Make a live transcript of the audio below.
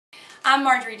I'm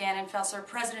Marjorie Dannenfelser,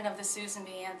 president of the Susan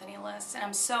B. Anthony List, and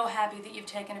I'm so happy that you've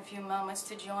taken a few moments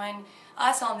to join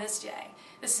us on this day.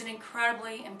 This is an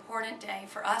incredibly important day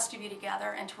for us to be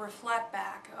together and to reflect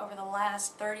back over the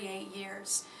last 38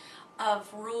 years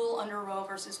of rule under Roe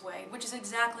v. Wade, which is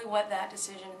exactly what that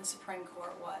decision in the Supreme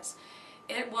Court was.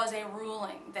 It was a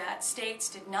ruling that states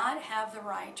did not have the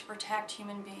right to protect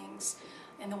human beings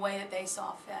in the way that they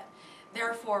saw fit.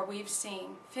 Therefore, we've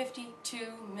seen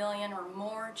 52 million or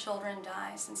more children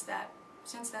die since that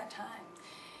time.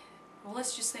 Well,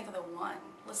 let's just think of the one.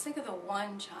 Let's think of the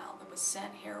one child that was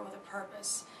sent here with a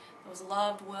purpose, that was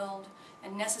loved, willed,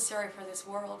 and necessary for this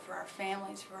world, for our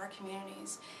families, for our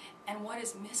communities. And what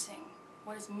is missing?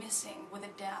 What is missing with the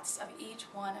deaths of each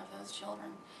one of those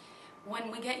children?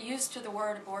 When we get used to the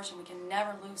word abortion, we can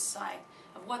never lose sight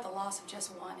of what the loss of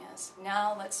just one is.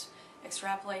 Now let's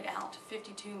extrapolate out to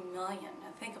 52 million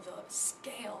and think of the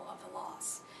scale of the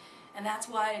loss. And that's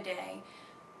why today,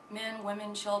 men,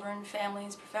 women, children,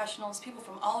 families, professionals, people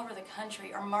from all over the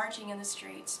country are marching in the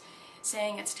streets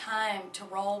saying it's time to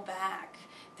roll back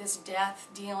this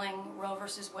death-dealing Roe v.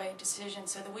 Wade decision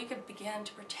so that we could begin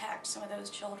to protect some of those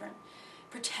children.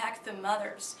 Protect the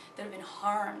mothers that have been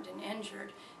harmed and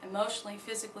injured emotionally,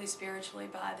 physically, spiritually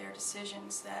by their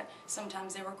decisions that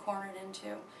sometimes they were cornered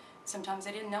into. Sometimes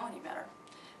they didn't know any better.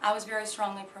 I was very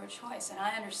strongly pro-choice, and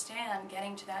I understand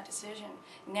getting to that decision.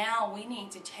 Now we need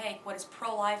to take what is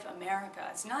pro-life America.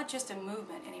 It's not just a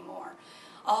movement anymore.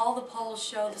 All the polls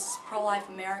show this is pro-life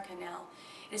America now.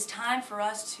 It is time for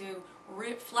us to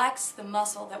flex the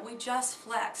muscle that we just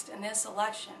flexed in this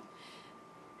election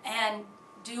and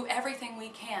do everything we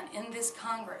can in this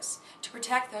Congress to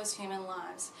protect those human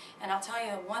lives. And I'll tell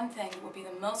you one thing that would be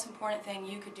the most important thing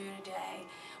you could do today,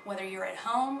 whether you're at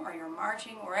home or you're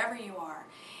marching, wherever you are,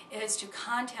 is to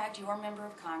contact your member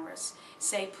of Congress.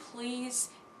 Say, please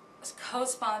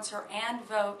co-sponsor and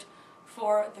vote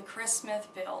for the Chris Smith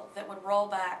bill that would roll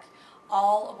back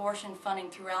all abortion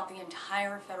funding throughout the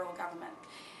entire federal government.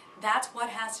 That's what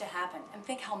has to happen, and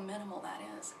think how minimal that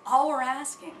is. All we're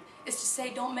asking is to say,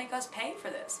 don't make us pay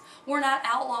for this. We're not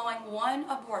outlawing one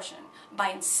abortion by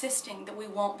insisting that we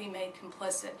won't be made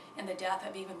complicit in the death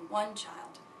of even one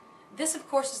child. This, of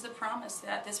course, is the promise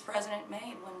that this president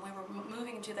made when we were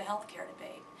moving to the health care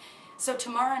debate. So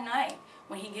tomorrow night,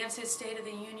 when he gives his State of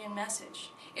the Union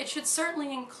message, it should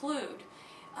certainly include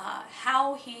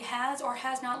how he has or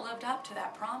has not lived up to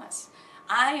that promise.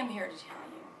 I am here to tell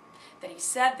you that he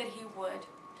said that he would,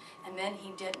 and then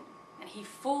he didn't. And he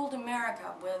fooled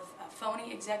America with a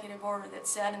phony executive order that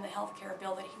said in the health care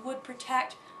bill that he would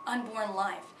protect unborn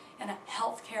life in a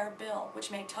health care bill, which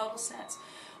made total sense.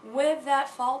 With that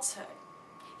falsehood,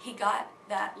 he got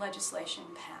that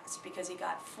legislation passed because he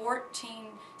got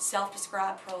 14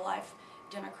 self-described pro-life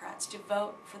Democrats to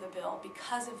vote for the bill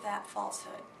because of that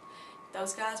falsehood.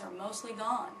 Those guys are mostly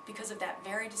gone because of that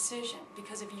very decision,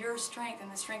 because of your strength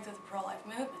and the strength of the pro-life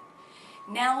movement.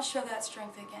 Now show that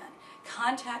strength again.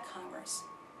 Contact Congress,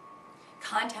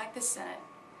 contact the Senate,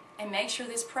 and make sure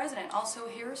this president also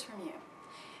hears from you.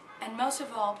 And most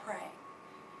of all, pray.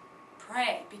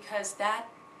 Pray, because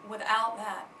without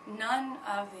that, none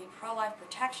of the pro-life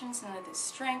protections, none of the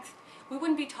strength, we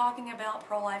wouldn't be talking about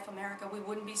pro-life America. We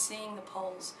wouldn't be seeing the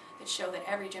polls that show that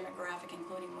every demographic,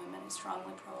 including women, is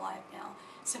strongly pro-life now.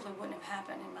 It simply wouldn't have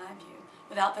happened, in my view.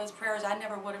 Without those prayers, I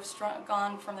never would have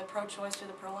gone from the pro-choice to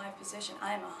the pro-life position.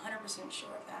 I am 100% sure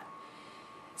of that.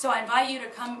 So I invite you to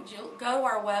go to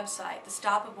our website, the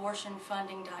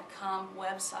StopAbortionFunding.com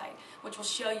website, which will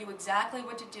show you exactly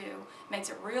what to do, makes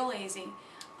it real easy.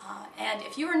 And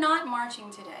if you are not marching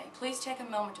today, please take a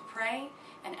moment to pray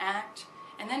and act.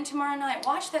 And then tomorrow night,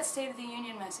 watch that State of the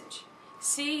Union message.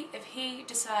 See if he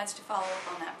decides to follow up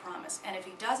on that promise. And if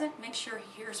he doesn't, make sure he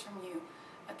hears from you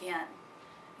again.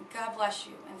 And God bless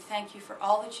you, and thank you for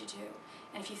all that you do.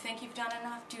 And if you think you've done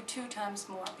enough, do 2 times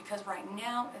more, because right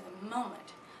now is a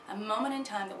moment in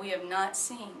time that we have not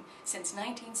seen since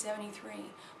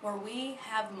 1973, where we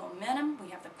have the momentum, we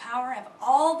have the power, have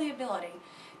all the ability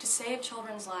to save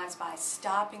children's lives by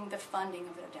stopping the funding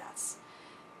of their deaths.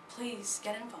 Please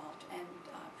get involved and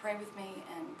pray with me,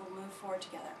 and we'll move forward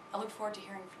together. I look forward to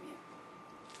hearing from you.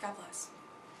 God bless.